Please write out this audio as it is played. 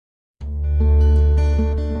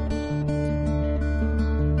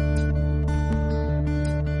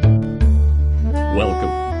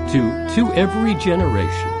To Every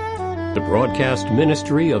Generation, the broadcast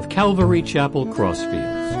ministry of Calvary Chapel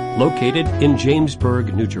Crossfields, located in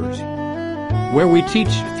Jamesburg, New Jersey, where we teach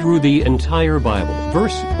through the entire Bible,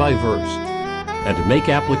 verse by verse, and make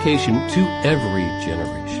application to every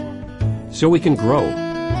generation, so we can grow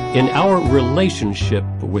in our relationship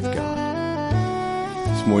with God.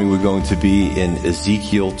 This morning we're going to be in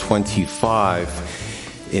Ezekiel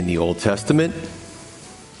 25 in the Old Testament.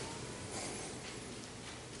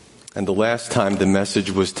 And the last time the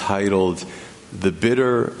message was titled, "The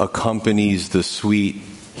Bitter Accompanies the Sweet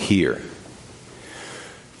Here."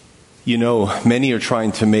 You know, many are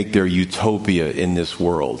trying to make their utopia in this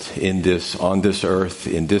world, on this earth,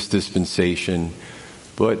 in this dispensation.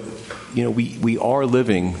 But, you know, we are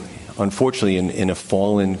living, unfortunately, in a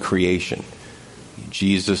fallen creation.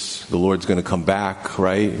 Jesus, the Lord's going to come back,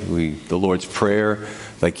 right? The Lord's Prayer,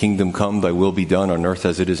 "Thy kingdom come, thy will be done on earth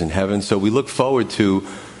as it is in heaven." So we look forward to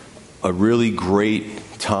a really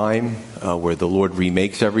great time where the Lord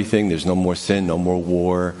remakes everything. There's no more sin, no more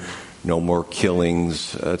war, no more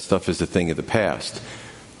killings. That stuff is a thing of the past.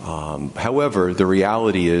 However, the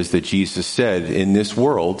reality is that Jesus said, in this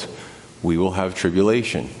world, we will have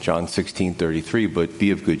tribulation. John 16:33, but be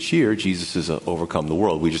of good cheer. Jesus has overcome the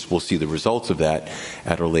world. We'll see the results of that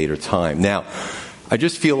at a later time. Now, I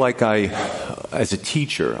just feel like as a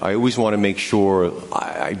teacher, I always want to make sure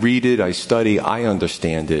I read it, I study, I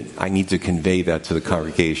understand it. I need to convey that to the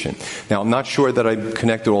congregation. Now, I'm not sure that I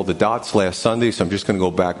connected all the dots last Sunday, so I'm just going to go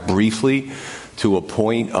back briefly to a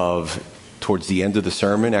point towards the end of the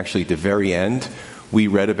sermon, actually at the very end. We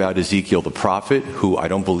read about Ezekiel the prophet, who I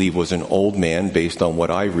don't believe was an old man based on what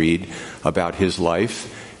I read about his life,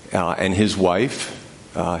 and his wife.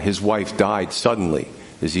 His wife died suddenly.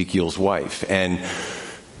 Ezekiel's wife. And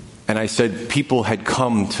I said people had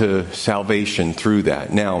come to salvation through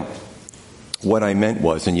that. Now, what I meant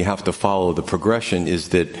was, and you have to follow the progression, is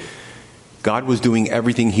that God was doing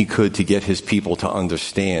everything he could to get his people to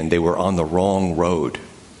understand they were on the wrong road,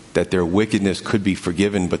 that their wickedness could be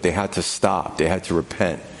forgiven, but they had to stop. They had to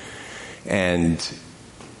repent. And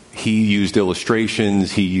he used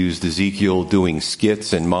illustrations. He used Ezekiel doing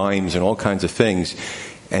skits and mimes and all kinds of things.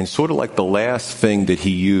 And sort of like the last thing that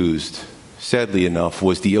he used, sadly enough,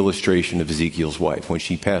 was the illustration of Ezekiel's wife. When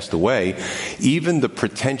she passed away, even the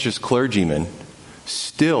pretentious clergymen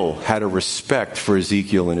still had a respect for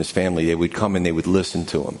Ezekiel and his family. They would come and they would listen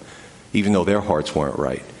to him, even though their hearts weren't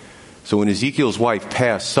right. So when Ezekiel's wife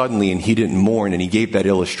passed suddenly and he didn't mourn and he gave that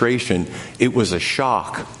illustration, it was a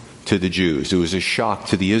shock to the Jews. It was a shock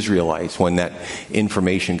to the Israelites when that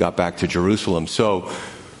information got back to Jerusalem. So,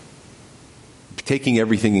 taking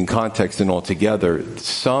everything in context and all together,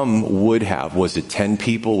 some would have, was it 10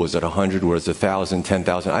 people, was it 100, was it 1,000,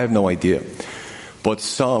 10,000? I have no idea. But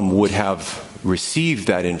some would have received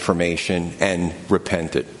that information and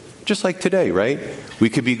repented. Just like today, right? We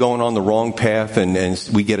could be going on the wrong path and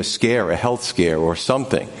we get a scare, a health scare or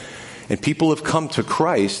something. And people have come to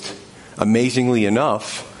Christ, amazingly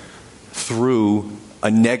enough, through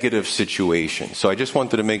a negative situation. So I just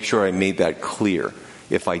wanted to make sure I made that clear.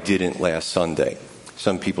 If I didn't last Sunday.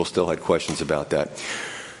 Some people still had questions about that.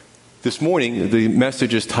 This morning, the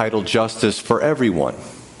message is titled Justice for Everyone.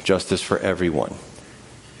 Justice for Everyone.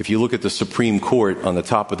 If you look at the Supreme Court on the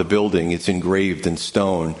top of the building, it's engraved in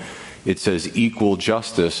stone. It says equal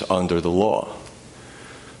justice under the law.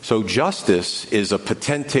 So justice is a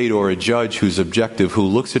potentate or a judge who's objective, who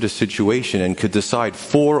looks at a situation and could decide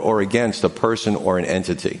for or against a person or an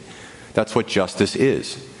entity. That's what justice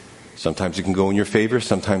is. Sometimes it can go in your favor,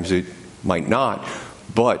 sometimes it might not,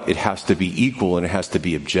 but it has to be equal and it has to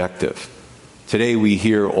be objective. Today we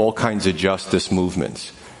hear all kinds of justice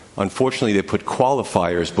movements. Unfortunately, they put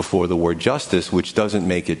qualifiers before the word justice, which doesn't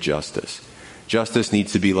make it justice. Justice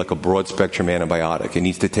needs to be like a broad spectrum antibiotic. It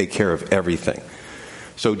needs to take care of everything.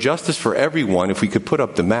 So justice for everyone, if we could put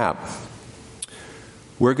up the map,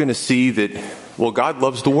 we're going to see that, well, God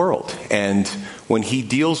loves the world. And when he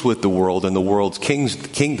deals with the world and the world's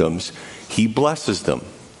kingdoms, he blesses them,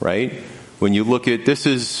 right? When you look at, this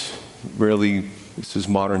is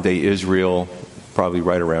modern day Israel, probably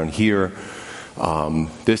right around here.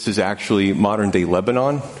 This is actually modern day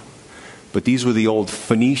Lebanon. But these were the old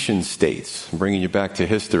Phoenician states. I'm bringing you back to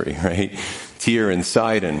history, right? Tyre and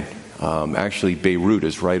Sidon. Actually, Beirut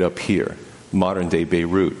is right up here, modern day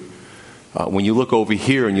Beirut. When you look over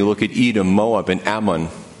here and you look at Edom, Moab, and Ammon,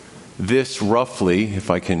 this roughly, if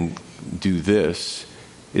I can do this,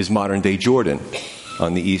 is modern day Jordan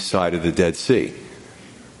on the east side of the Dead Sea,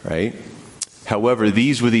 right? However,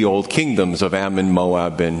 these were the old kingdoms of Ammon,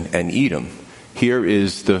 Moab, and Edom. Here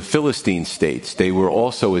is the Philistine states. They were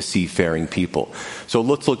also a seafaring people. So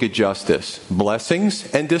let's look at justice,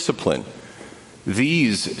 blessings, and discipline.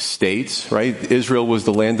 These states, right, Israel was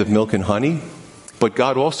the land of milk and honey, but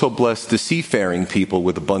God also blessed the seafaring people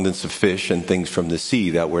with abundance of fish and things from the sea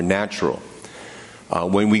that were natural.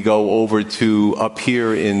 When we go over to up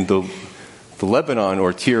here in the Lebanon,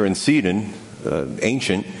 or Tyre and Sidon,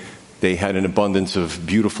 ancient, they had an abundance of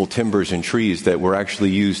beautiful timbers and trees that were actually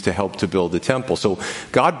used to help to build the temple. So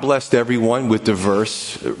God blessed everyone with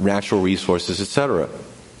diverse natural resources, etc.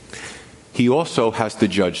 He also has to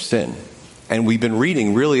judge sin. And we've been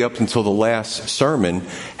reading really up until the last sermon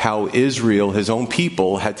how Israel, his own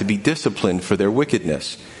people, had to be disciplined for their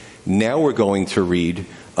wickedness. Now we're going to read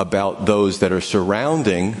about those that are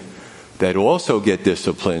surrounding that also get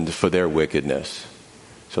disciplined for their wickedness.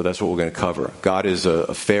 So that's what we're going to cover. God is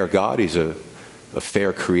a fair God. He's a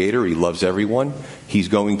fair creator. He loves everyone. He's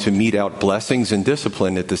going to mete out blessings and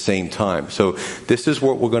discipline at the same time. So this is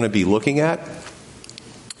what we're going to be looking at.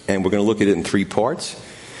 And we're going to look at it in 3 parts.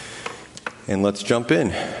 And let's jump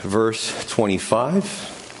in. Verse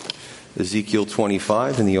 25, Ezekiel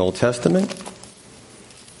 25 in the Old Testament.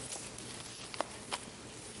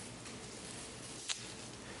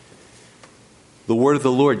 The word of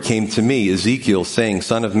the Lord came to me, Ezekiel, saying,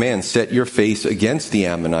 Son of man, set your face against the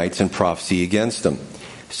Ammonites and prophesy against them.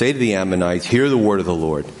 Say to the Ammonites, hear the word of the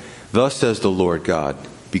Lord. Thus says the Lord God,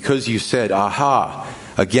 because you said, Aha,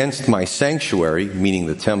 against my sanctuary, meaning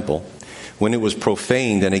the temple, when it was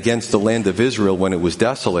profaned, and against the land of Israel when it was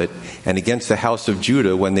desolate, and against the house of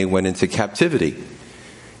Judah when they went into captivity.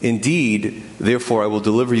 Indeed, therefore I will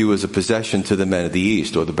deliver you as a possession to the men of the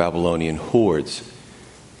east, or the Babylonian hordes.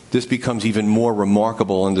 This becomes even more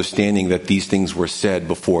remarkable understanding that these things were said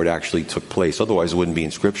before it actually took place. Otherwise it wouldn't be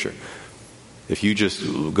in Scripture. If you just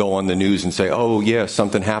go on the news and say, oh yeah,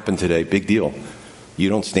 something happened today, big deal. You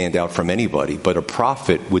don't stand out from anybody. But a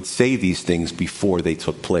prophet would say these things before they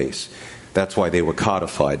took place. That's why they were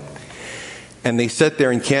codified. And they set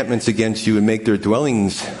their encampments against you and make their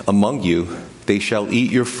dwellings among you. They shall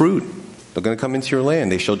eat your fruit. They're going to come into your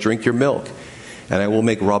land. They shall drink your milk. And I will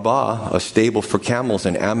make Rabbah a stable for camels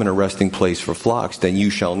and Ammon a resting place for flocks. Then you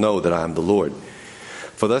shall know that I am the Lord.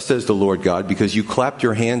 For thus says the Lord God, because you clapped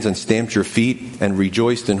your hands and stamped your feet and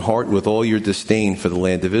rejoiced in heart with all your disdain for the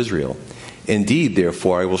land of Israel. Indeed,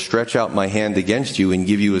 therefore, I will stretch out my hand against you and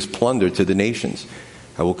give you as plunder to the nations.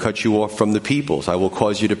 I will cut you off from the peoples. I will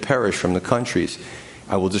cause you to perish from the countries.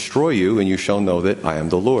 I will destroy you, and you shall know that I am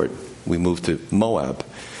the Lord. We move to Moab.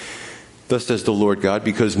 Thus says the Lord God,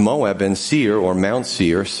 because Moab and Seir, or Mount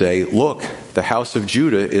Seir, say, look, the house of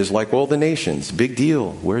Judah is like all the nations. Big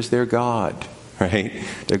deal. Where's their God? Right?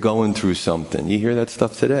 They're going through something. You hear that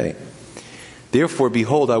stuff today. Therefore,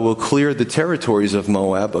 behold, I will clear the territories of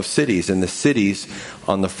Moab of cities, and the cities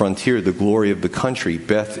on the frontier, the glory of the country,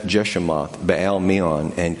 Beth Jeshimoth, Baal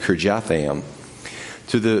Meon, and Kirjathaim.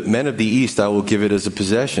 To the men of the east I will give it as a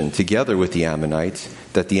possession, together with the Ammonites,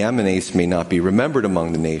 that the Ammonites may not be remembered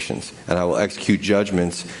among the nations. And I will execute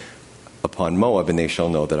judgments upon Moab, and they shall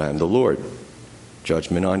know that I am the Lord.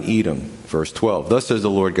 Judgment on Edom. Verse 12. Thus says the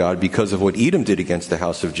Lord God, because of what Edom did against the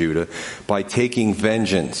house of Judah, by taking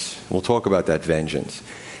vengeance, we'll talk about that vengeance,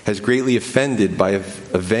 has greatly offended by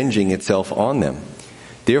avenging itself on them.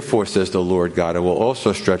 Therefore, says the Lord God, I will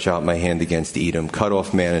also stretch out my hand against Edom, cut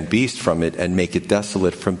off man and beast from it, and make it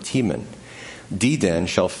desolate from Teman. Dedan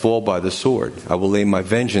shall fall by the sword. I will lay my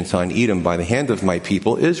vengeance on Edom by the hand of my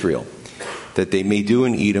people Israel, that they may do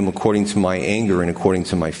in Edom according to my anger and according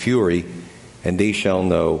to my fury, and they shall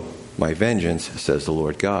know my vengeance, says the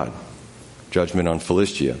Lord God. Judgment on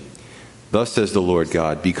Philistia. Thus says the Lord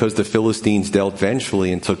God, because the Philistines dealt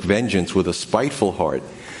vengefully and took vengeance with a spiteful heart,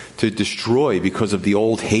 to destroy because of the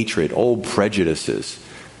old hatred, old prejudices,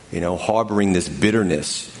 harboring this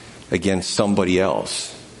bitterness against somebody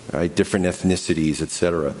else, right? Different ethnicities,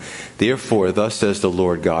 etc. Therefore, thus says the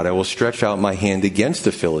Lord God, I will stretch out my hand against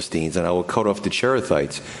the Philistines, and I will cut off the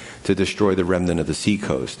Cherethites to destroy the remnant of the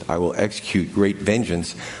seacoast. I will execute great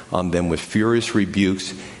vengeance on them with furious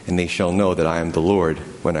rebukes, and they shall know that I am the Lord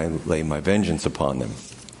when I lay my vengeance upon them.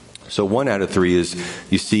 So 1 out of 3 is,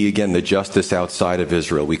 you see again, the justice outside of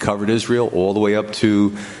Israel. We covered Israel all the way up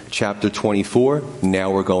to chapter 24.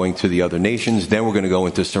 Now we're going to the other nations. Then we're going to go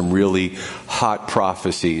into some really hot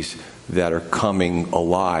prophecies that are coming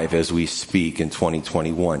alive as we speak in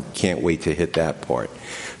 2021. Can't wait to hit that part.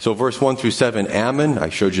 So verse 1 through 7, Ammon, I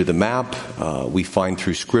showed you the map. We find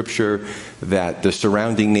through Scripture that the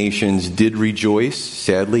surrounding nations did rejoice,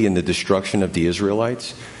 sadly, in the destruction of the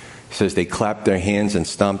Israelites. It says they clapped their hands and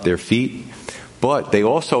stomped their feet. But they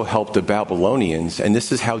also helped the Babylonians, and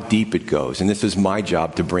this is how deep it goes. And this is my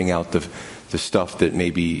job, to bring out the stuff that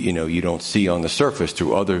maybe, you don't see on the surface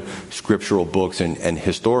through other scriptural books and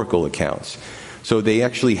historical accounts. So they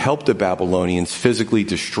actually helped the Babylonians physically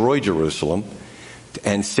destroy Jerusalem.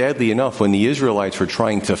 And sadly enough, when the Israelites were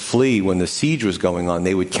trying to flee, when the siege was going on,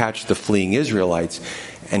 they would catch the fleeing Israelites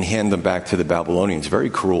and hand them back to the Babylonians. Very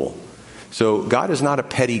cruel. So God is not a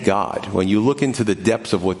petty God. When you look into the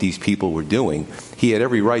depths of what these people were doing, he had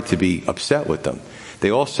every right to be upset with them. They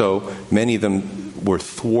also, many of them were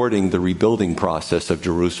thwarting the rebuilding process of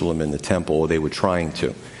Jerusalem and the temple, or they were trying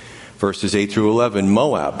to. Verses 8 through 11,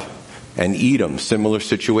 Moab and Edom, similar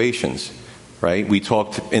situations, right? We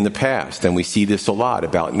talked in the past, and we see this a lot,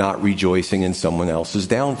 about not rejoicing in someone else's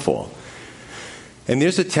downfall. And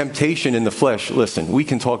there's a temptation in the flesh. Listen, we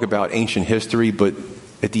can talk about ancient history, but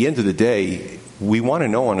at the end of the day, we want to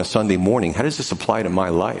know on a Sunday morning, how does this apply to my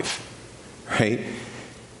life, right?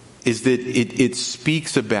 Is that it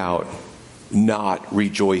speaks about not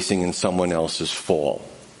rejoicing in someone else's fall.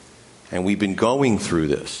 And we've been going through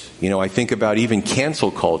this. I think about even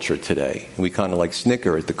cancel culture today. We kind of like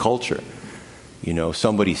snicker at the culture.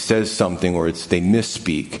 Somebody says something, or they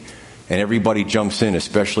misspeak, and everybody jumps in,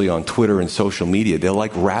 especially on Twitter and social media. They're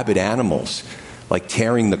like rabid animals, like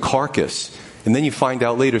tearing the carcass. And then you find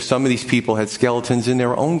out later some of these people had skeletons in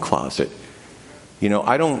their own closet.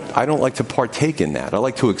 I don't like to partake in that. I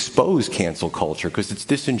like to expose cancel culture because it's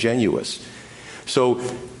disingenuous. So,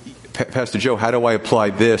 Pastor Joe, how do I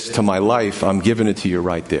apply this to my life? I'm giving it to you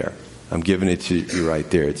right there.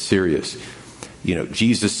 It's serious.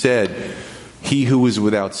 Jesus said, "He who is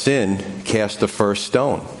without sin cast the first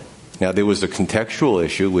stone." Now, there was a contextual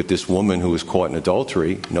issue with this woman who was caught in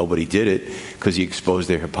adultery. Nobody did it because he exposed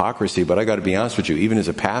their hypocrisy. But I got to be honest with you, even as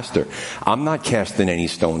a pastor, I'm not casting any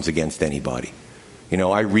stones against anybody.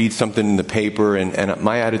 I read something in the paper, and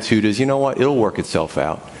my attitude is, you know what, it'll work itself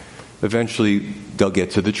out. Eventually, they'll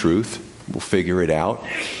get to the truth. We'll figure it out.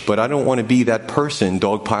 But I don't want to be that person,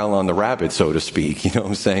 dog pile on the rabbit, so to speak. You know what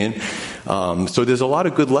I'm saying? So there's a lot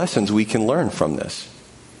of good lessons we can learn from this.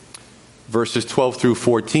 Verses 12 through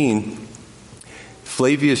 14,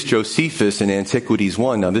 Flavius Josephus in Antiquities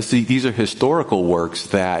 1. Now, these are historical works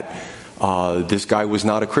that this guy was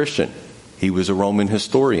not a Christian. He was a Roman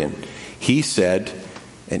historian. He said,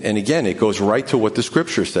 and again, it goes right to what the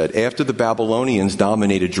scripture said. After the Babylonians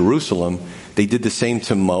dominated Jerusalem, they did the same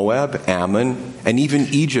to Moab, Ammon, and even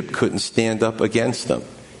Egypt couldn't stand up against them.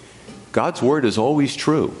 God's word is always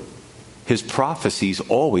true. His prophecies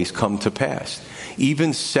always come to pass.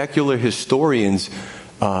 Even secular historians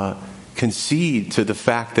concede to the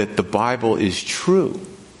fact that the Bible is true.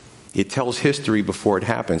 It tells history before it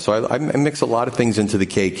happens. So I mix a lot of things into the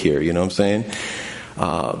cake here, you know what I'm saying?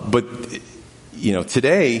 But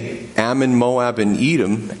today, Ammon, Moab, and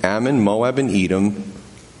Edom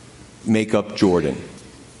make up Jordan.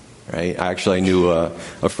 Right? Actually, I knew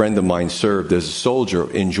a friend of mine served as a soldier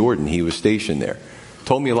in Jordan. He was stationed there.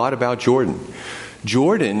 Told me a lot about Jordan.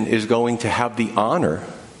 Jordan is going to have the honor,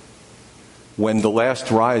 when the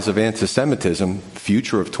last rise of anti-Semitism,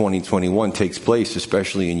 future of 2021, takes place,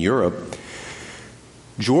 especially in Europe.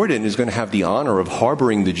 Jordan is going to have the honor of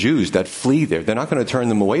harboring the Jews that flee there. They're not going to turn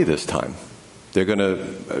them away this time. They're going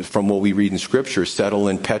to, from what we read in Scripture, settle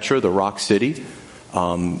in Petra, the rock city,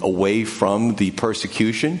 away from the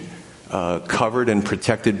persecution, covered and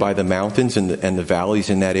protected by the mountains and the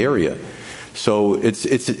valleys in that area. So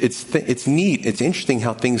it's neat. It's interesting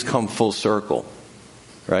how things come full circle,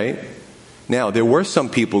 right? Now, there were some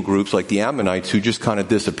people groups like the Ammonites who just kind of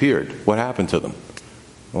disappeared. What happened to them?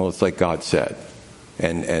 Well, it's like God said.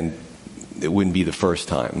 And it wouldn't be the first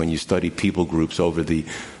time. When you study people groups over the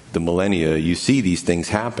millennia, you see these things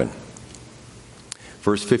happen.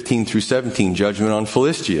 Verse 15 through 17, judgment on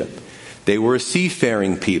Philistia. They were a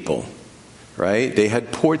seafaring people, right? They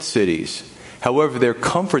had port cities. However, their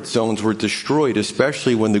comfort zones were destroyed,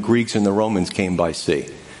 especially when the Greeks and the Romans came by sea.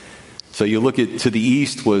 So you look at to the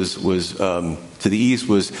east was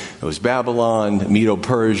Babylon,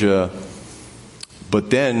 Medo-Persia. But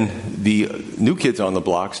then the new kids on the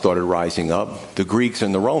block started rising up, the Greeks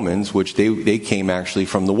and the Romans, which they came actually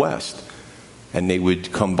from the west. And they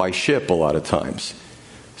would come by ship a lot of times.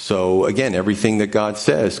 So again, everything that God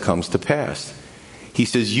says comes to pass. He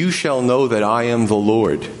says, "You shall know that I am the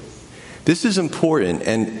Lord." This is important.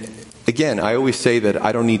 And again, I always say that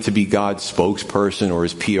I don't need to be God's spokesperson or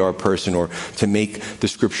his PR person or to make the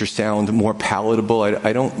scripture sound more palatable.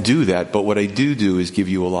 I don't do that. But what I do is give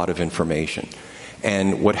you a lot of information.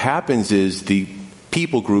 And what happens is the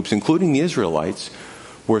people groups, including the Israelites,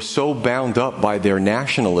 were so bound up by their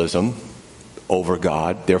nationalism over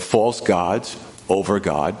God, their false gods, over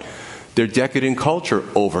God, their decadent culture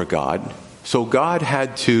over God. So God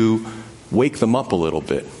had to wake them up a little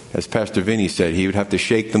bit. As Pastor Vinny said, he would have to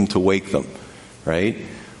shake them to wake them, right?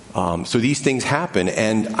 So these things happen,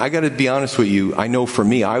 and I got to be honest with you, I know for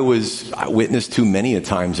me, I witnessed to many a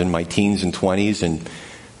times in my teens and 20s, and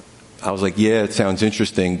I was like, yeah, it sounds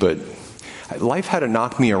interesting, but life had to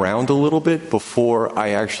knock me around a little bit before I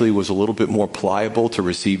actually was a little bit more pliable to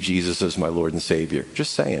receive Jesus as my Lord and Savior.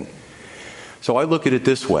 Just saying. So I look at it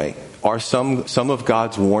this way. Are some of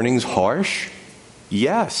God's warnings harsh?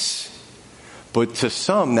 Yes. But to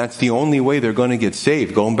some, that's the only way they're going to get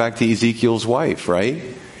saved. Going back to Ezekiel's wife, right?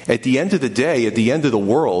 At the end of the day, at the end of the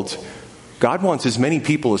world, God wants as many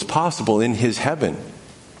people as possible in His heaven.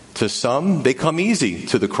 To some, they come easy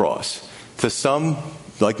to the cross. To some,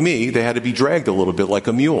 like me, they had to be dragged a little bit like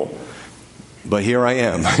a mule. But here I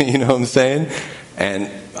am, you know what I'm saying? And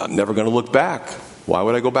I'm never going to look back. Why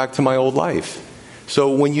would I go back to my old life?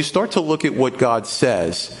 So when you start to look at what God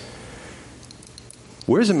says,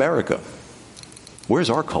 where's America? Where's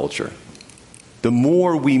our culture? The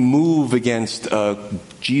more we move against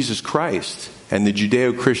Jesus Christ and the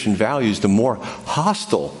Judeo-Christian values, the more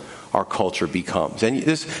hostile our culture becomes.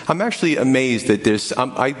 And I'm actually amazed at this.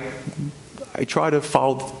 I try to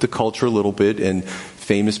follow the culture a little bit and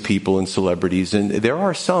famous people and celebrities, and there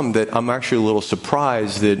are some that I'm actually a little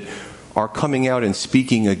surprised that are coming out and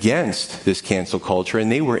speaking against this cancel culture,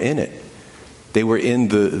 and they were in it. They were in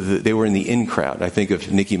the in crowd. I think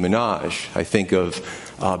of Nicki Minaj. I think of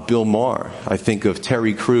Bill Maher. I think of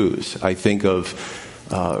Terry Crews. I think of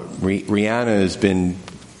Rihanna has been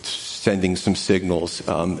sending some signals.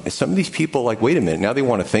 Some of these people, like, wait a minute, now they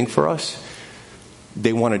want to think for us.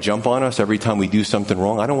 They want to jump on us every time we do something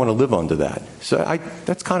wrong. I don't want to live under that. So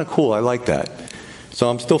that's kind of cool. I like that. So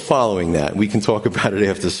I'm still following that. We can talk about it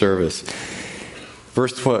after service.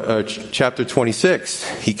 Chapter 26,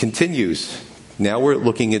 he continues. Now we're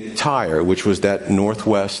looking at Tyre, which was that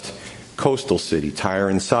northwest coastal city, Tyre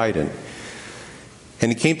and Sidon.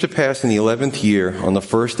 And it came to pass in the 11th year, on the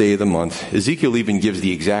first day of the month, Ezekiel even gives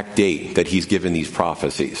the exact date that he's given these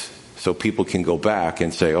prophecies. So people can go back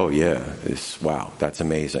and say, oh yeah, wow, that's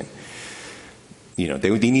amazing. You know,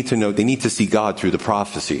 they need to know, they need to see God through the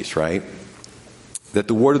prophecies, right? That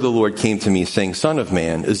the word of the Lord came to me, saying, Son of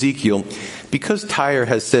man, Ezekiel, because Tyre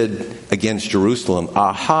has said against Jerusalem,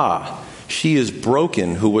 aha, she is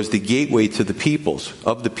broken, who was the gateway to the peoples,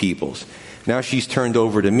 of the peoples. Now she's turned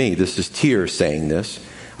over to me. This is Tyre saying this.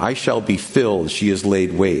 I shall be filled. She is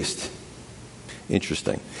laid waste.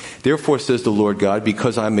 Interesting. Therefore, says the Lord God,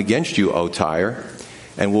 because I'm against you, O Tyre,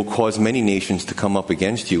 and will cause many nations to come up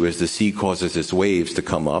against you as the sea causes its waves to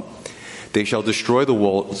come up. They shall destroy the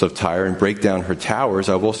walls of Tyre and break down her towers.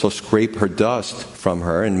 I will also scrape her dust from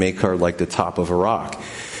her and make her like the top of a rock.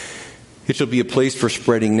 It shall be a place for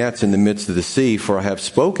spreading nets in the midst of the sea, for I have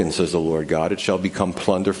spoken, says the Lord God. It shall become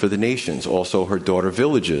plunder for the nations. Also her daughter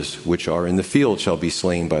villages, which are in the field, shall be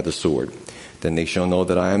slain by the sword. Then they shall know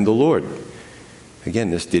that I am the Lord.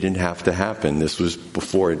 Again, this didn't have to happen. This was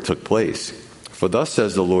before it took place. For thus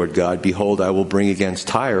says the Lord God, behold, I will bring against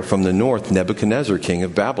Tyre from the north Nebuchadnezzar, king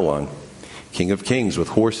of Babylon, king of kings, with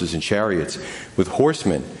horses and chariots, with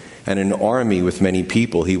horsemen, and an army with many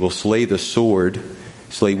people. He will slay with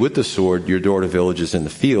the sword your daughter villages in the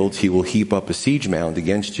fields. He will heap up a siege mound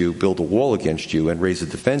against you, build a wall against you, and raise a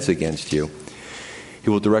defense against you. He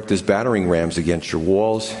will direct his battering rams against your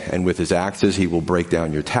walls, and with his axes he will break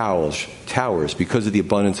down your towers. Because of the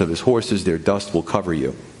abundance of his horses, their dust will cover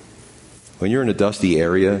you. When you're in a dusty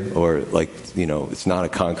area, or it's not a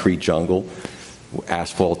concrete jungle,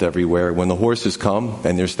 asphalt everywhere, when the horses come,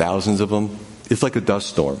 and there's thousands of them, it's like a dust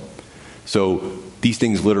storm. So these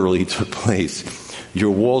things literally took place.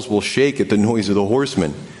 Your walls will shake at the noise of the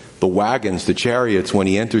horsemen, the wagons, the chariots, when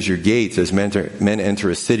he enters your gates, as men enter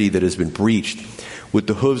a city that has been breached. With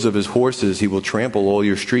the hooves of his horses, he will trample all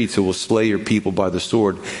your streets. He will slay your people by the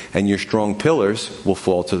sword, and your strong pillars will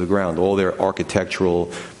fall to the ground. All their architectural,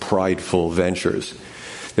 prideful ventures.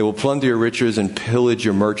 They will plunder your riches and pillage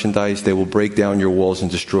your merchandise. They will break down your walls and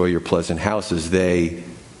destroy your pleasant houses.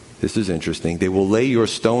 This is interesting, they will lay your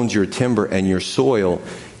stones, your timber, and your soil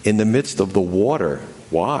in the midst of the water.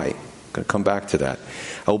 Why? I'm going to come back to that.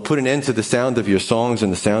 I will put an end to the sound of your songs,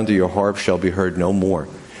 and the sound of your harp shall be heard no more.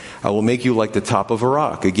 I will make you like the top of a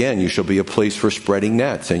rock. Again, you shall be a place for spreading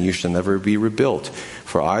nets, and you shall never be rebuilt.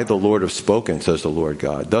 For I, the Lord, have spoken, says the Lord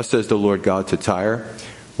God. Thus says the Lord God to Tyre,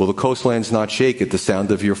 will the coastlands not shake at the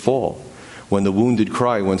sound of your fall? When the wounded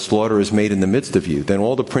cry, when slaughter is made in the midst of you, then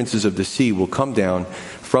all the princes of the sea will come down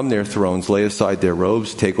from their thrones, lay aside their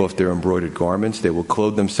robes, take off their embroidered garments. They will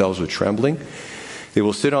clothe themselves with trembling. They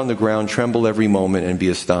will sit on the ground, tremble every moment, and be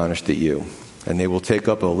astonished at you. And they will take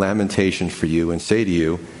up a lamentation for you and say to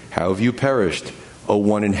you, how have you perished, O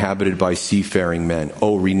one inhabited by seafaring men,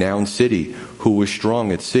 O renowned city, who was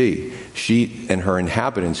strong at sea, she and her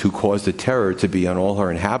inhabitants, who caused a terror to be on all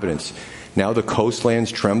her inhabitants. Now the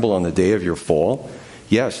coastlands tremble on the day of your fall.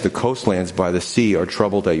 Yes, the coastlands by the sea are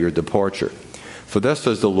troubled at your departure. For thus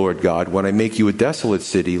says the Lord God, when I make you a desolate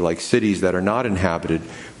city, like cities that are not inhabited,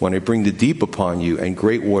 when I bring the deep upon you and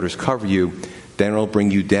great waters cover you, then I'll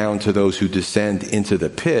bring you down to those who descend into the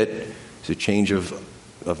pit. It's a change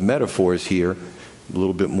of metaphors here, a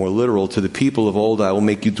little bit more literal. To the people of old I will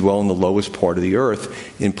make you dwell in the lowest part of the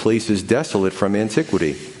earth, in places desolate from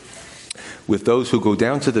antiquity, with those who go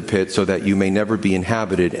down to the pit, so that you may never be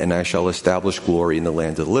inhabited, and I shall establish glory in the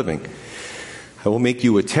land of the living. I will make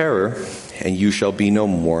you a terror, and you shall be no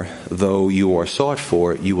more. Though you are sought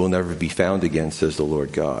for, you will never be found again, says the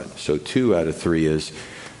Lord God. So 2 out of 3 is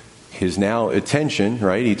his now attention,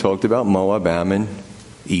 right? He talked about Moab, Ammon,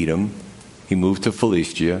 Edom. He moved to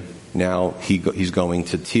Philistia. Now he's going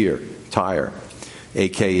to Tyre,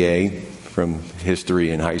 a.k.a. from history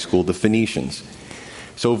in high school, the Phoenicians.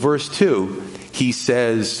 So verse 2, he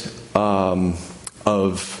says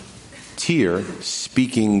of Tyre,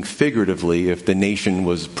 speaking figuratively, if the nation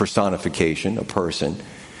was personification, a person,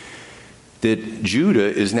 that Judah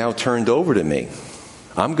is now turned over to me.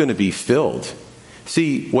 I'm going to be filled.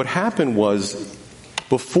 See, what happened was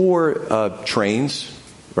before trains,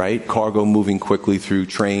 right, cargo moving quickly through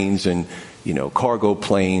trains and, cargo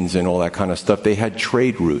planes and all that kind of stuff, they had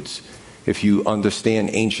trade routes, if you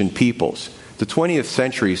understand ancient peoples. The 20th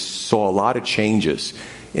century saw a lot of changes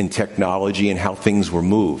in technology and how things were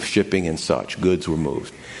moved, shipping and such, goods were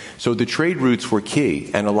moved. So the trade routes were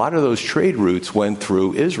key, and a lot of those trade routes went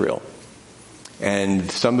through Israel. And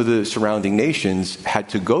some of the surrounding nations had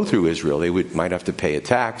to go through Israel. They might have to pay a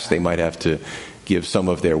tax. They might have to give some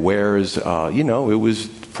of their wares. It was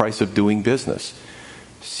the price of doing business.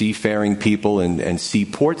 Seafaring people and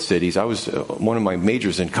seaport cities. One of my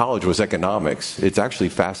majors in college was economics. It's actually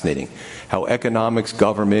fascinating how economics,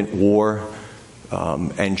 government, war,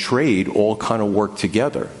 and trade all kind of work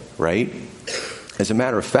together, right? As a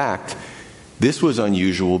matter of fact, this was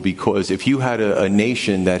unusual because if you had a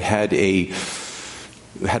nation that had a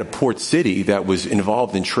port city that was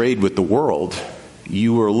involved in trade with the world,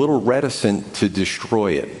 you were a little reticent to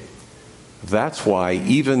destroy it. That's why,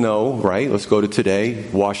 even though, right, let's go to today,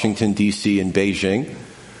 Washington, D.C. and Beijing,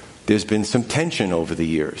 there's been some tension over the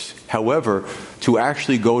years. However, to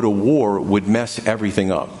actually go to war would mess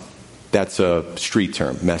everything up. That's a street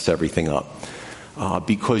term, mess everything up.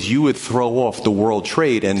 Because you would throw off the world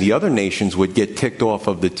trade and the other nations would get ticked off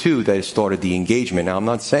of the two that started the engagement. Now, I'm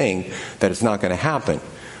not saying that it's not going to happen,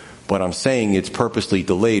 but I'm saying it's purposely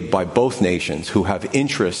delayed by both nations who have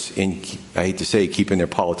interests in, I hate to say, keeping their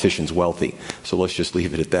politicians wealthy. So let's just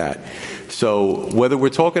leave it at that. So whether we're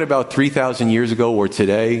talking about 3,000 years ago or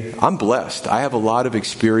today, I'm blessed. I have a lot of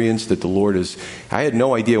experience that the Lord I had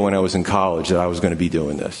no idea when I was in college that I was going to be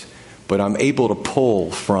doing this. But I'm able to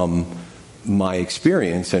pull from my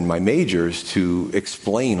experience and my majors to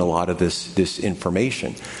explain a lot of this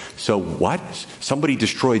information. So what? Somebody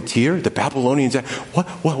destroyed Tyre? The Babylonians? What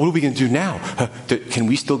are we going to do now? Can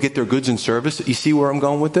we still get their goods and service? You see where I'm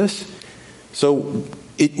going with this? So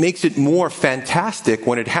it makes it more fantastic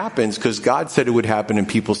when it happens because God said it would happen and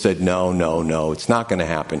people said, no, it's not going to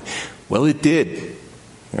happen. Well, it did.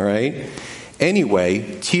 All right?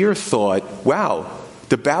 Anyway, Tyre thought, wow,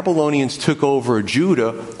 the Babylonians took over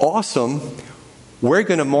Judah. Awesome. We're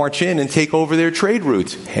going to march in and take over their trade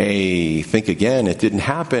routes. Hey, think again. It didn't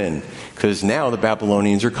happen because now the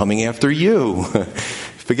Babylonians are coming after you.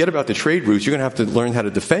 Forget about the trade routes. You're going to have to learn how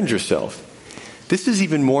to defend yourself. This is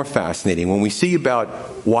even more fascinating when we see about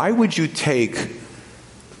why would you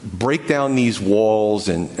break down these walls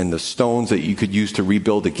and the stones that you could use to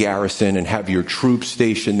rebuild a garrison and have your troops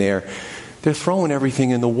stationed there. They're throwing everything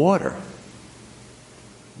in the water.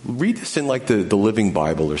 Read this in like the Living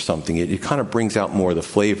Bible or something. It kind of brings out more of the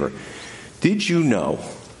flavor. Did you know,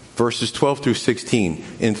 verses 12 through 16,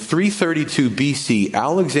 in 332 BC,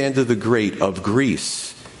 Alexander the Great of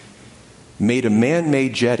Greece made a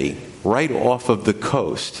man-made jetty right off of the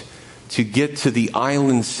coast to get to the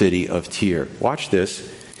island city of Tyre. Watch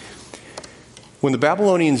this. When the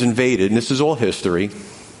Babylonians invaded, and this is all history,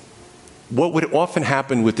 what would often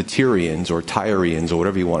happen with the Tyrians or Tyrians or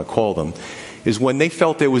whatever you want to call them is when they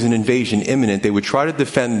felt there was an invasion imminent, they would try to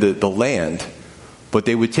defend the land, but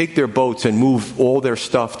they would take their boats and move all their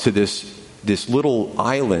stuff to this little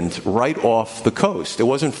island right off the coast. It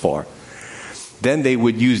wasn't far. Then they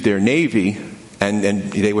would use their navy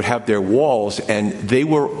And they would have their walls, and they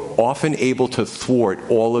were often able to thwart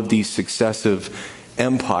all of these successive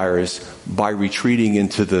empires by retreating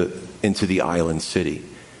into the island city.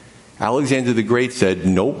 Alexander the Great said,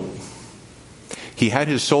 nope. He had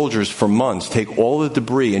his soldiers for months take all the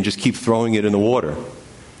debris and just keep throwing it in the water.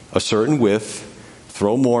 A certain width,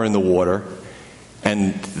 throw more in the water,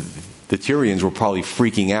 and the Tyrians were probably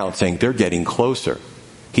freaking out, saying they're getting closer.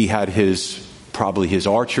 He had probably his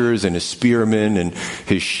archers and his spearmen and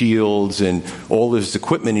his shields and all his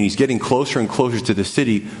equipment, and he's getting closer and closer to the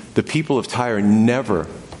city. The people of Tyre never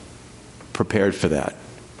prepared for that.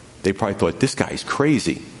 They probably thought, this guy's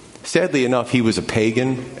crazy. Sadly enough, he was a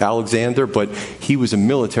pagan, Alexander, but he was a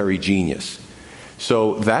military genius.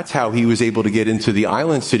 So that's how he was able to get into the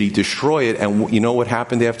island city, destroy it, and you know what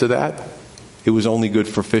happened after that? It was only good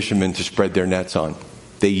for fishermen to spread their nets on.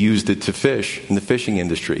 They used it to fish in the fishing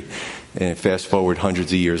industry. And fast forward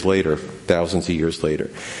hundreds of years later, thousands of years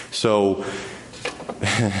later. So,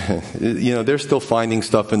 they're still finding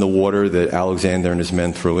stuff in the water that Alexander and his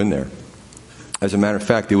men threw in there. As a matter of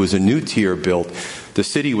fact, there was a new tier built. The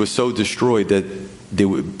city was so destroyed that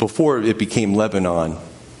before it became Lebanon,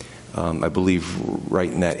 I believe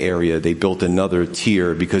right in that area, they built another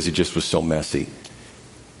tier because it just was so messy.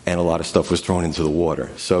 And a lot of stuff was thrown into the water.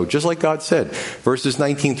 So just like God said, verses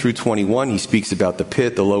 19 through 21, he speaks about the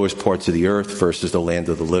pit, the lowest parts of the earth, versus the land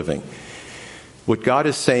of the living. What God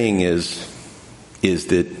is saying is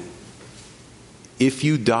that if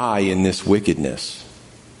you die in this wickedness,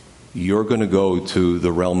 you're going to go to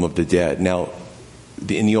the realm of the dead. Now,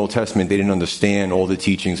 in the Old Testament, they didn't understand all the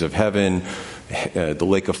teachings of heaven, the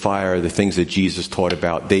lake of fire, the things that Jesus taught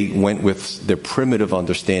about. They went with their primitive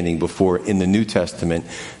understanding before in the New Testament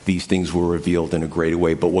these things were revealed in a greater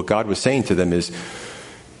way. But what God was saying to them is,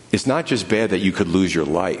 it's not just bad that you could lose your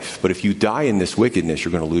life, but if you die in this wickedness,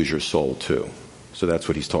 you're going to lose your soul too. So that's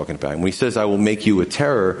what he's talking about. And when he says, I will make you a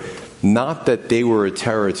terror, not that they were a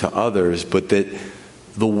terror to others, but that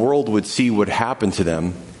the world would see what happened to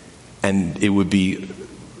them, and it would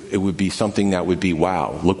be something that would be,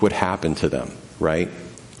 wow, look what happened to them, right?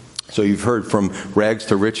 So you've heard from rags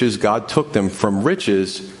to riches. God took them from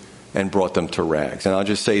riches and brought them to rags. And I'll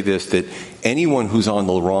just say this, that anyone who's on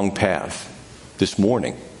the wrong path this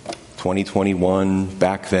morning, 2021,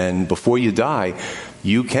 back then, before you die,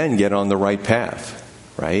 you can get on the right path,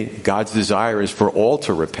 right? God's desire is for all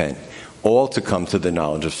to repent, all to come to the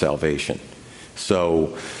knowledge of salvation.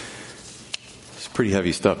 So it's pretty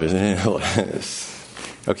heavy stuff, isn't it?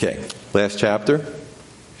 Okay, last chapter,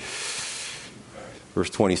 verse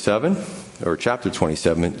 27, or chapter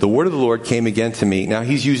 27. The word of the Lord came again to me. Now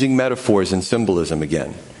he's using metaphors and symbolism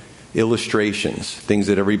again, illustrations, things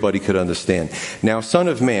that everybody could understand. Now, son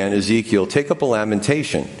of man, Ezekiel, take up a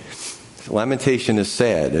lamentation. Lamentation is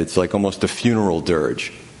sad. It's like almost a funeral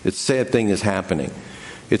dirge. It's a sad thing is happening.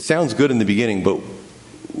 It sounds good in the beginning, but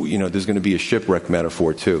there's going to be a shipwreck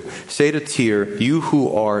metaphor too. Say to Tyre, you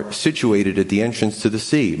who are situated at the entrance to the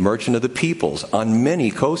sea, merchant of the peoples, on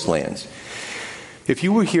many coastlands. If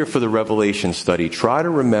you were here for the Revelation study, try to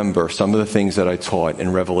remember some of the things that I taught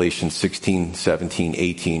in Revelation 16, 17,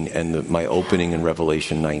 18, and my opening in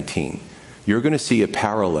Revelation 19. You're going to see a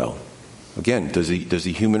parallel. Again, does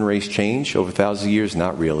the human race change over thousands of years?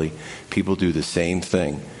 Not really. People do the same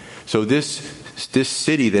thing. So this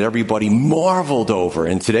city that everybody marveled over,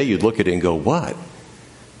 and today you'd look at it and go, what?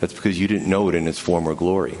 That's because you didn't know it in its former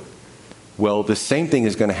glory. Well, the same thing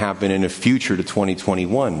is going to happen in the future to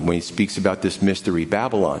 2021 when he speaks about this mystery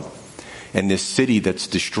Babylon and this city that's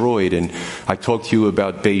destroyed. And I talked to you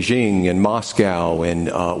about Beijing and Moscow and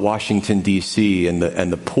Washington, D.C. and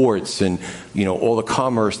the ports and, all the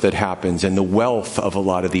commerce that happens and the wealth of a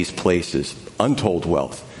lot of these places, untold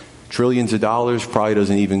wealth. Trillions of dollars probably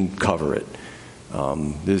doesn't even cover it.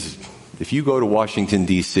 If you go to Washington,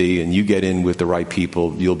 D.C. and you get in with the right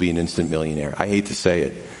people, you'll be an instant millionaire. I hate to say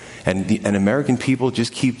it. And American people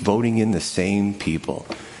just keep voting in the same people.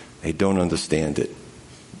 They don't understand it.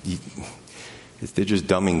 They're just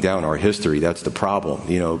dumbing down our history. That's the problem.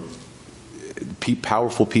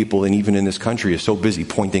 Powerful people, and even in this country, are so busy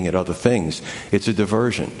pointing at other things. It's a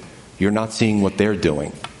diversion. You're not seeing what they're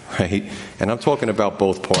doing, right? And I'm talking about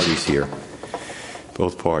both parties here.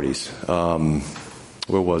 Both parties.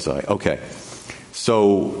 Where was I? Okay.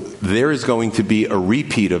 So there is going to be a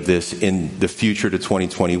repeat of this in the future to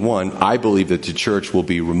 2021. I believe that the church will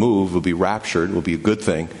be removed, will be raptured, will be a good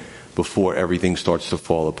thing before everything starts to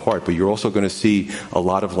fall apart. But you're also going to see a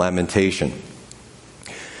lot of lamentation.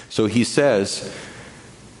 So he says,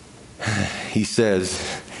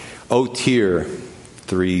 O Tyre,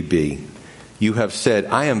 3b, You have said,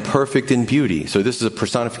 I am perfect in beauty. So this is a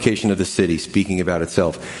personification of the city speaking about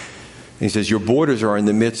itself. And he says, your borders are in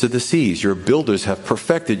the midst of the seas. Your builders have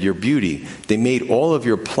perfected your beauty. They made all of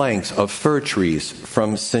your planks of fir trees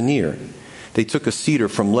from Senir. They took a cedar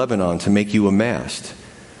from Lebanon to make you a mast.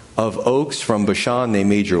 Of oaks from Bashan they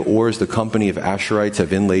made your oars. The company of Asherites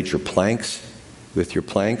have inlaid your planks.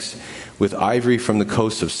 With ivory from the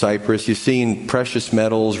coast of Cyprus. You've seen precious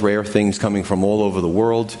metals, rare things coming from all over the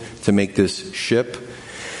world to make this ship.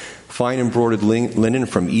 Fine embroidered linen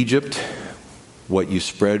from Egypt, what you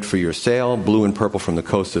spread for your sail. Blue and purple from the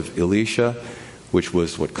coast of Elisha, which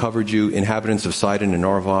was what covered you. Inhabitants of Sidon and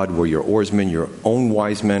Arvad were your oarsmen. Your own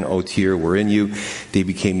wise men, O Tyre, were in you. They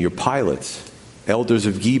became your pilots. Elders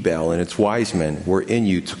of Gebal and its wise men were in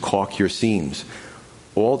you to caulk your seams.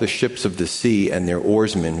 All the ships of the sea and their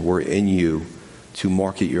oarsmen were in you to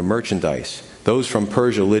market your merchandise. Those from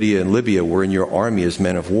Persia, Lydia, and Libya were in your army as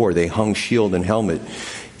men of war. They hung shield and helmet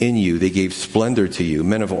in you. They gave splendor to you.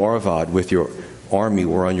 Men of Arvad with your army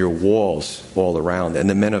were on your walls all around, and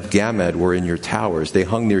the men of Gamad were in your towers. They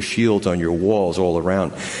hung their shields on your walls all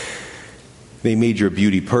around. They made your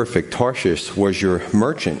beauty perfect. Tarshish was your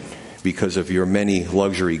merchant because of your many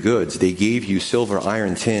luxury goods. They gave you silver,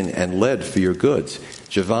 iron, tin, and lead for your goods.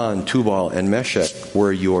 Javan, Tubal, and Meshech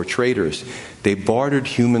were your traders. They bartered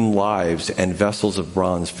human lives and vessels of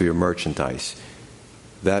bronze for your merchandise.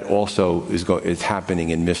 That also is happening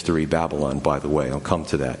in Mystery Babylon, by the way. I'll come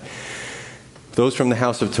to that. Those from the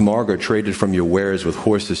house of Tamarga traded from your wares with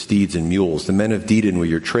horses, steeds, and mules. The men of Dedan were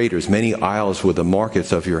your traders. Many isles were the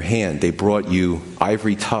markets of your hand. They brought you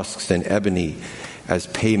ivory tusks and ebony as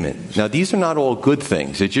payment. Now, these are not all good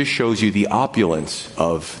things. It just shows you the opulence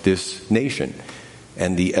of this nation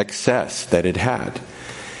and the excess that it had.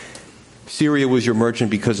 Syria was your merchant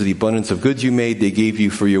because of the abundance of goods you made. They gave you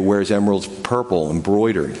for your wares emeralds, purple,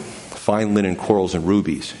 embroidered, fine linen, corals, and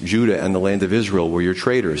rubies. Judah and the land of Israel were your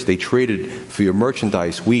traders. They traded for your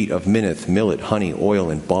merchandise wheat of minnith, millet, honey, oil,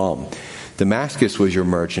 and balm. Damascus was your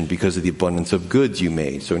merchant because of the abundance of goods you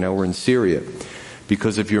made. So now we're in Syria.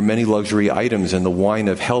 Because of your many luxury items and the wine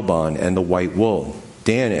of Helbon and the white wool.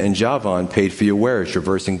 Dan and Javan paid for your wares,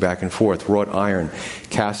 traversing back and forth. Wrought iron,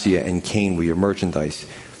 cassia, and cane were your merchandise.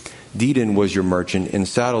 Dedan was your merchant in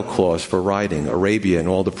saddlecloths for riding. Arabia and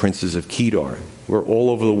all the princes of Kedar. We're all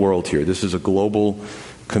over the world here. This is a global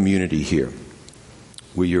community here.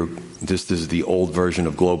 This is the old version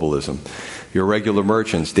of globalism. Your regular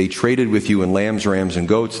merchants, they traded with you in lambs, rams, and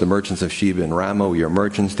goats. The merchants of Sheba and Ramah were your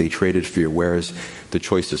merchants. They traded for your wares the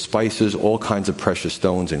choicest spices, all kinds of precious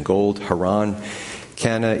stones and gold. Haran,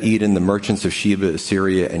 Cana, Eden, the merchants of Sheba,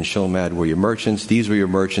 Assyria, and Shilmad were your merchants. These were your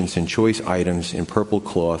merchants in choice items, in purple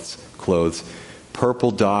clothes.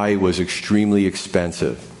 Purple dye was extremely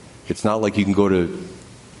expensive. It's not like you can go to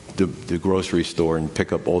the grocery store and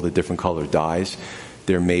pick up all the different colored dyes.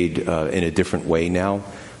 They're made in a different way now,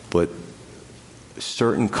 but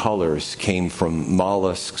certain colors came from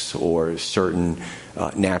mollusks or certain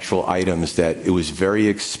natural items that it was very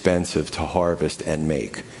expensive to harvest and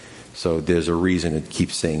make. So there's a reason it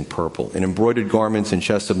keeps saying purple. In embroidered garments and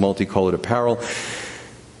chests of multicolored apparel,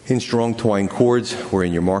 in strong twine cords were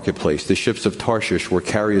in your marketplace. The ships of Tarshish were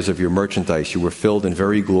carriers of your merchandise. You were filled and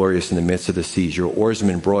very glorious in the midst of the seas. Your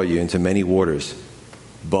oarsmen brought you into many waters.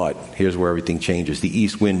 But here's where everything changes. The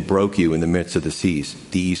east wind broke you in the midst of the seas.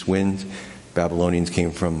 The east wind, Babylonians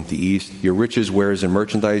came from the east. Your riches, wares, and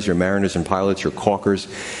merchandise, your mariners and pilots, your caulkers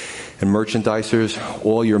and merchandisers,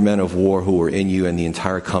 all your men of war who are in you, and the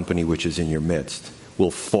entire company which is in your midst,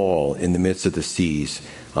 will fall in the midst of the seas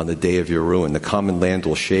on the day of your ruin. The common land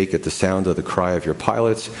will shake at the sound of the cry of your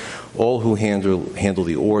pilots. All who handle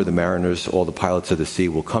the oar, the mariners, all the pilots of the sea,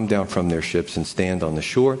 will come down from their ships and stand on the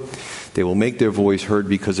shore. They will make their voice heard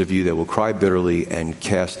because of you. They will cry bitterly and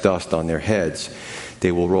cast dust on their heads.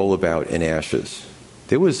 They will roll about in ashes.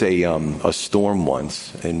 There was a storm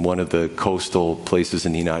once in one of the coastal places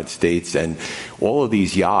in the United States, and all of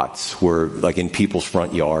these yachts were like in people's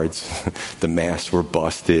front yards. The masts were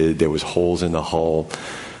busted. There was holes in the hull.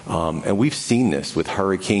 And we've seen this with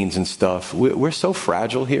hurricanes and stuff. We're so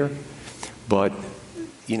fragile here. But,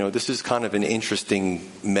 this is kind of an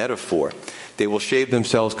interesting metaphor. They will shave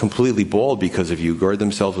themselves completely bald because of you, gird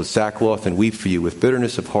themselves with sackcloth and weep for you with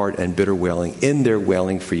bitterness of heart and bitter wailing. In their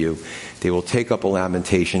wailing for you, they will take up a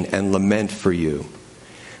lamentation and lament for you.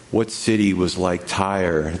 What city was like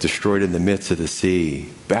Tyre, destroyed in the midst of the sea?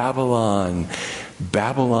 Babylon.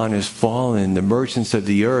 Babylon is fallen. The merchants of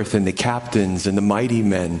the earth and the captains and the mighty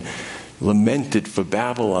men lamented for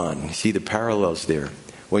Babylon. You see the parallels there.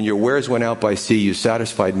 When your wares went out by sea, you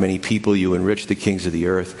satisfied many people, you enriched the kings of the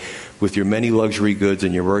earth with your many luxury goods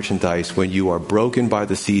and your merchandise. When you are broken by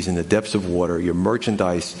the seas in the depths of water, your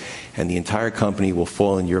merchandise and the entire company will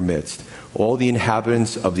fall in your midst. All the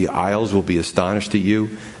inhabitants of the isles will be astonished at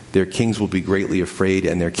you. Their kings will be greatly afraid,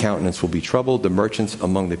 and their countenance will be troubled. The merchants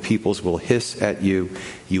among the peoples will hiss at you.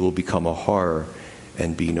 You will become a horror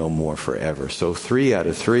and be no more forever. So 3 out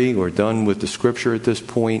of 3, we're done with the scripture at this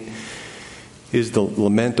point, is the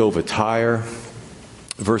lament over Tyre.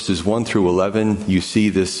 Verses 1 through 11, you see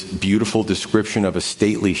this beautiful description of a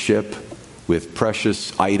stately ship with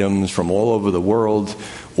precious items from all over the world,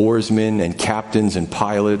 oarsmen and captains and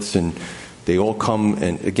pilots, and they all come,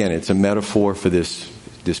 and again, it's a metaphor for this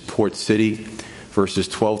port city. Verses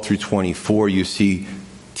 12 through 24, you see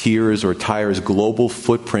Tyre's global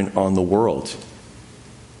footprint on the world.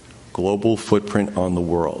 Global footprint on the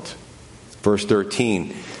world. Verse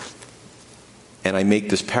 13, and I make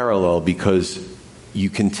this parallel because you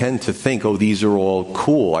can tend to think, oh, these are all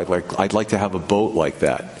cool. I'd like to have a boat like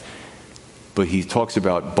that. But he talks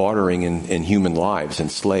about bartering in human lives and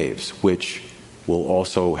slaves, which will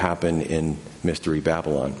also happen in Mystery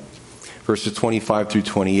Babylon. Verses 25 through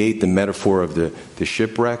 28, the metaphor of the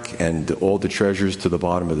shipwreck and all the treasures to the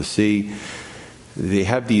bottom of the sea. They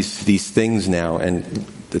have these things now, and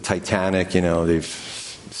the Titanic,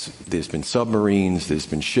 there's been submarines, there's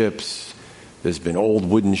been ships, there's been old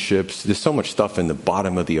wooden ships. There's so much stuff in the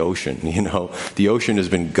bottom of the ocean, The ocean has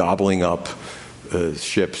been gobbling up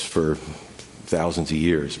ships for thousands of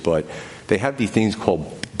years. But they have these things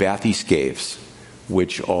called bathyscaves,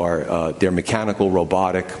 which are they're mechanical,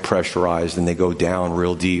 robotic, pressurized, and they go down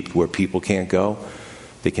real deep where people can't go.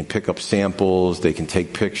 They can pick up samples. They can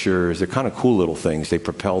take pictures. They're kind of cool little things. They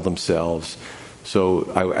propel themselves. So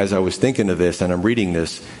as I was thinking of this, and I'm reading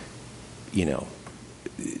this,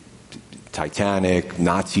 Titanic,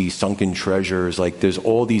 Nazi sunken treasures, there's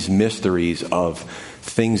all these mysteries of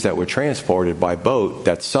things that were transported by boat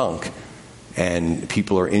that sunk, and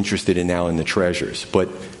people are interested in the treasures. But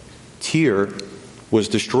Tyre was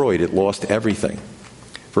destroyed. It lost everything.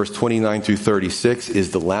 Verse 29 through 36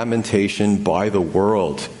 is the lamentation by the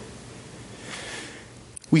world.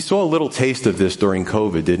 We saw a little taste of this during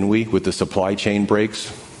COVID, didn't we? With the supply chain breaks,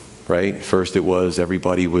 right? First it was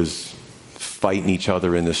everybody was fighting each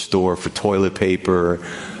other in the store for toilet paper.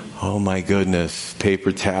 Oh my goodness,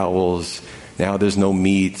 paper towels. Now there's no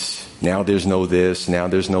meats. Now there's no this. Now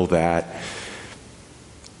there's no that.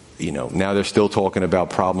 Now they're still talking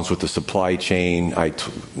about problems with the supply chain.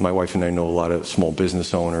 My wife and I know a lot of small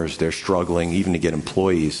business owners. They're struggling even to get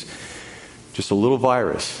employees. Just a little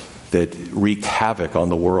virus that wreaked havoc on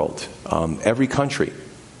the world. Every country,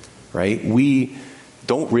 right? We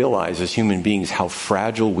don't realize as human beings how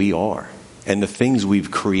fragile we are. And the things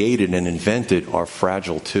we've created and invented are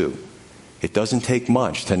fragile too. It doesn't take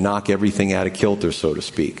much to knock everything out of kilter, so to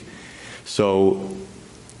speak. So,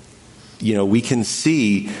 we can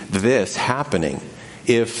see this happening.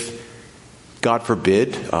 If, God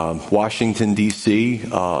forbid, Washington, D.C.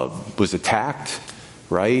 Was attacked,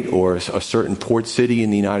 right? Or a certain port city in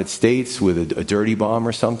the United States with a dirty bomb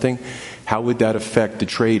or something, how would that affect the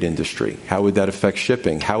trade industry? How would that affect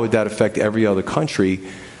shipping? How would that affect every other country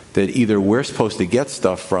that either we're supposed to get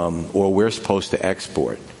stuff from or we're supposed to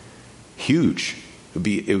export? Huge.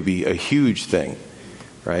 It would be a huge thing,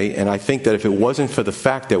 right? And I think that if it wasn't for the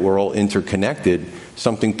fact that we're all interconnected,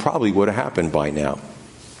 something probably would have happened by now.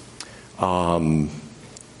 How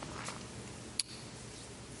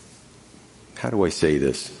do I say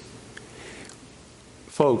this?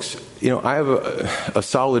 Folks, I have a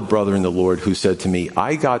solid brother in the Lord who said to me,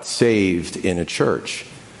 I got saved in a church.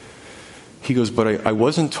 He goes, but I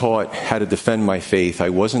wasn't taught how to defend my faith. I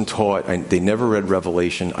wasn't taught, they never read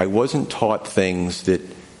Revelation. I wasn't taught things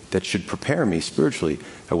that should prepare me spiritually.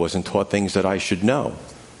 I wasn't taught things that I should know.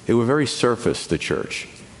 They were very surface, the church.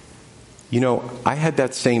 I had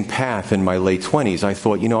that same path in my late 20s. I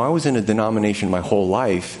thought, I was in a denomination my whole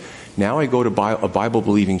life. Now I go to a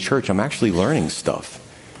Bible-believing church. I'm actually learning stuff.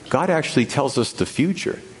 God actually tells us the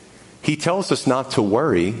future. He tells us not to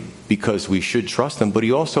worry because we should trust Him, but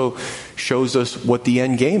He also shows us what the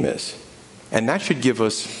end game is. And that should give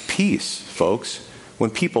us peace, folks. When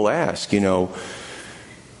people ask,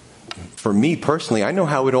 for me personally, I know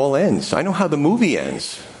how it all ends. I know how the movie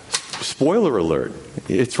ends. Spoiler alert.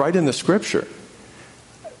 It's right in the scripture.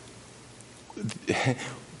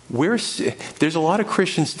 There's a lot of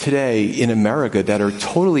Christians today in America that are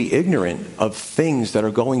totally ignorant of things that are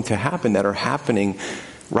going to happen, that are happening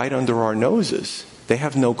right under our noses. They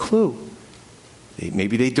have no clue.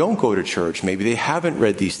 Maybe they don't go to church. Maybe they haven't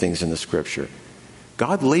read these things in the scripture.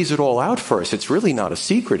 God lays it all out for us. It's really not a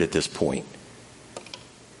secret at this point.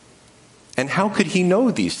 And how could he know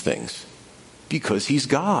these things? Because he's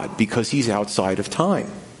God, because he's outside of time.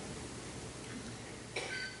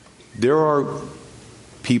 There are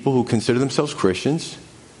people who consider themselves Christians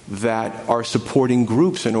that are supporting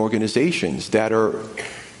groups and organizations that are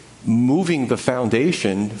moving the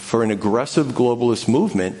foundation for an aggressive globalist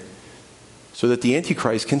movement so that the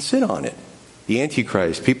Antichrist can sit on it. The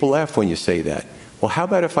Antichrist, people laugh when you say that. Well, how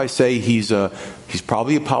about if I say he's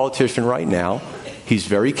probably a politician right now, he's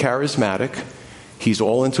very charismatic, he's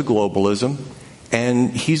all into globalism,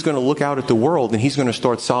 and he's going to look out at the world and he's going to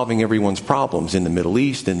start solving everyone's problems in the Middle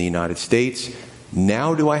East, in the United States.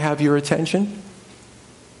 Now do I have your attention?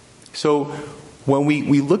 So when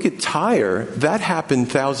we look at Tyre, that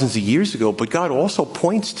happened thousands of years ago, but God also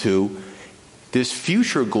points to this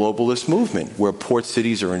future globalist movement where port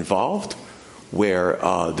cities are involved, where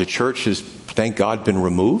the church has, thank God, been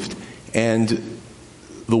removed, and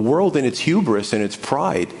the world in its hubris and its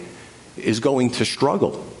pride is going to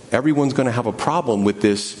struggle. Everyone's going to have a problem with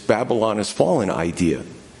this Babylon has fallen idea.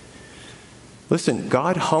 Listen,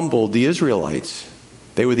 God humbled the Israelites.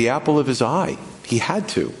 They were the apple of his eye. He had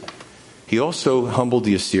to. He also humbled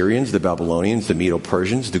the Assyrians, the Babylonians, the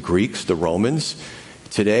Medo-Persians, the Greeks, the Romans.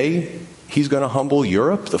 Today, he's going to humble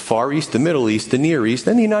Europe, the Far East, the Middle East, the Near East,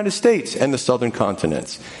 and the United States, and the southern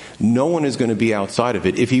continents. No one is going to be outside of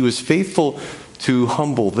it. If he was faithful to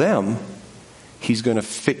humble them, he's going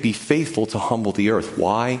to be faithful to humble the earth.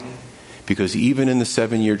 Why? Because even in the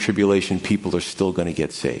 7-year tribulation, people are still going to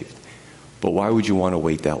get saved. But why would you want to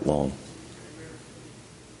wait that long?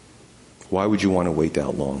 Why would you want to wait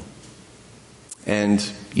that long? And,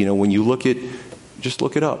 when you look at, just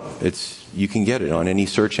look it up. You can get it on any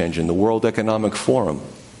search engine. The World Economic Forum.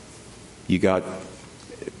 You got,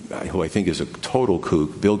 who I think is a total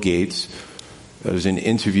kook, Bill Gates. There was an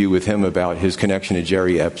interview with him about his connection to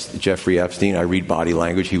Jeffrey Epstein. I read body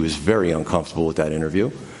language. He was very uncomfortable with that interview.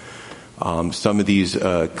 Some of these,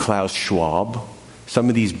 Klaus Schwab, some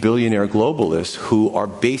of these billionaire globalists who are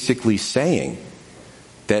basically saying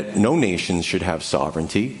that no nation should have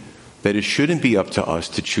sovereignty, that it shouldn't be up to us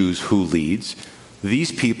to choose who leads.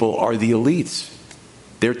 These people are the elites.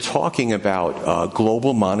 They're talking about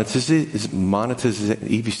global monetization.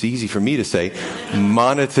 It's easy for me to say.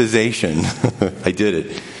 Monetization. I did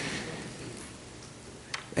it.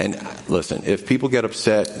 And listen, if people get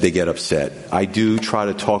upset, they get upset. I do try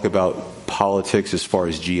to talk about politics as far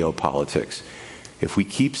as geopolitics. If we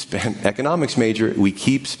keep economics major, we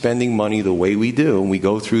keep spending money the way we do, and we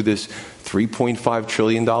go through this $3.5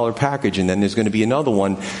 trillion package, and then there's going to be another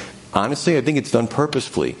one. Honestly, I think it's done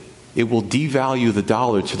purposefully. It will devalue the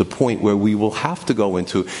dollar to the point where we will have to go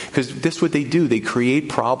into, because this is what they do. They create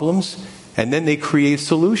problems, and then they create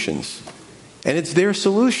solutions. And it's their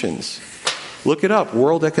solutions. Look it up.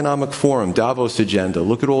 World Economic Forum, Davos Agenda.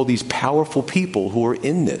 Look at all these powerful people who are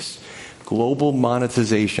in this. Global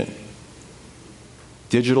monetization.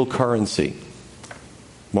 Digital currency.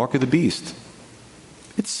 Mark of the beast.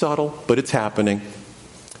 It's subtle, but it's happening.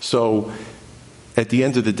 So, at the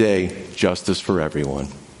end of the day, justice for everyone.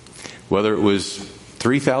 Whether it was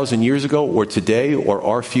 3,000 years ago or today or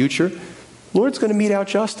our future, Lord's going to mete out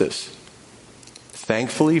justice.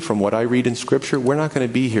 Thankfully, from what I read in Scripture, we're not going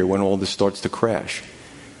to be here when all this starts to crash.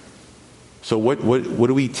 So what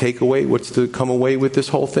do we take away? What's to come away with this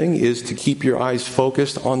whole thing is to keep your eyes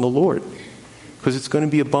focused on the Lord. Because it's going to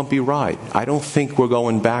be a bumpy ride. I don't think we're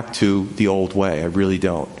going back to the old way. I really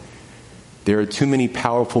don't. There are too many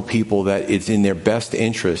powerful people that it's in their best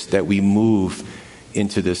interest that we move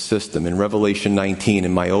into this system. In Revelation 19,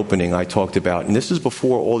 in my opening, I talked about, and this is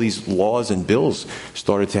before all these laws and bills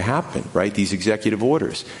started to happen, right? These executive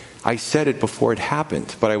orders. I said it before it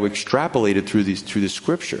happened, but I would extrapolate it through the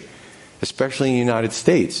Scripture. Especially in the United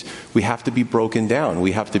States, we have to be broken down.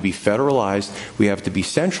 We have to be federalized, we have to be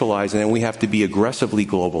centralized, and then we have to be aggressively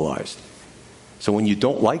globalized. So when you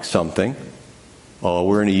don't like something,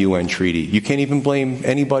 we're in a UN treaty. You can't even blame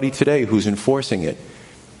anybody today who's enforcing it.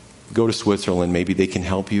 Go to Switzerland, maybe they can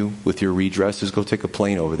help you with your redresses. Go take a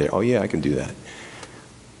plane over there. Oh yeah, I can do that.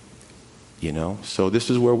 So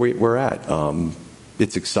this is where we're at.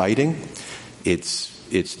 It's exciting. It's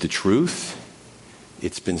the truth.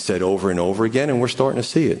 It's been said over and over again, and we're starting to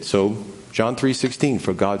see it. So, John 3:16,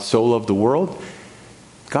 for God so loved the world.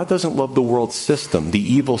 God doesn't love the world system, the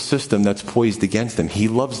evil system that's poised against him. He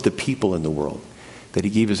loves the people in the world. That he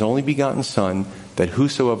gave his only begotten Son, that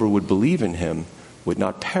whosoever would believe in him would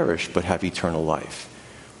not perish, but have eternal life.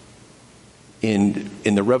 In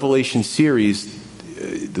the Revelation series,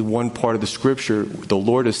 the one part of the scripture, the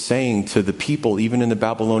Lord is saying to the people, even in the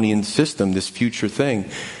Babylonian system, this future thing,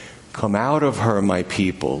 come out of her, my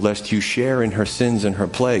people, lest you share in her sins and her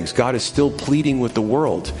plagues. God is still pleading with the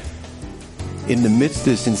world in the midst of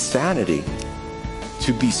this insanity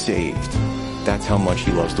to be saved. That's how much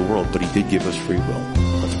he loves the world, but he did give us free will.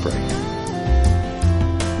 Let's pray.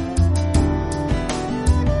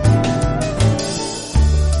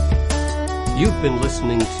 You've been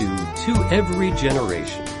listening to Every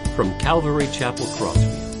Generation from Calvary Chapel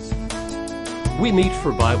Crossfields. We meet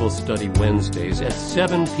for Bible study Wednesdays at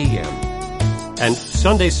 7 p.m. and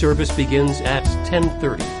Sunday service begins at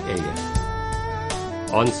 10:30 a.m.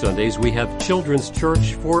 On Sundays, we have children's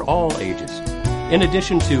church for all ages, in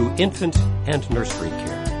addition to infant and nursery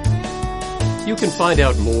care. You can find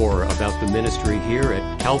out more about the ministry here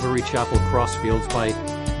at Calvary Chapel Crossfields by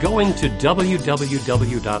going to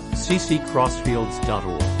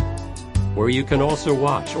www.cccrossfields.org, where you can also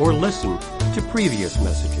watch or listen to previous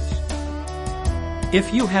messages.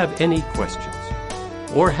 If you have any questions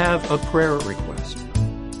or have a prayer request,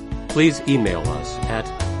 please email us at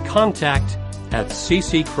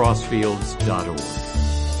contact@cccrossfields.org.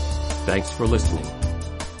 Thanks for listening,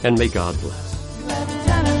 and may God bless.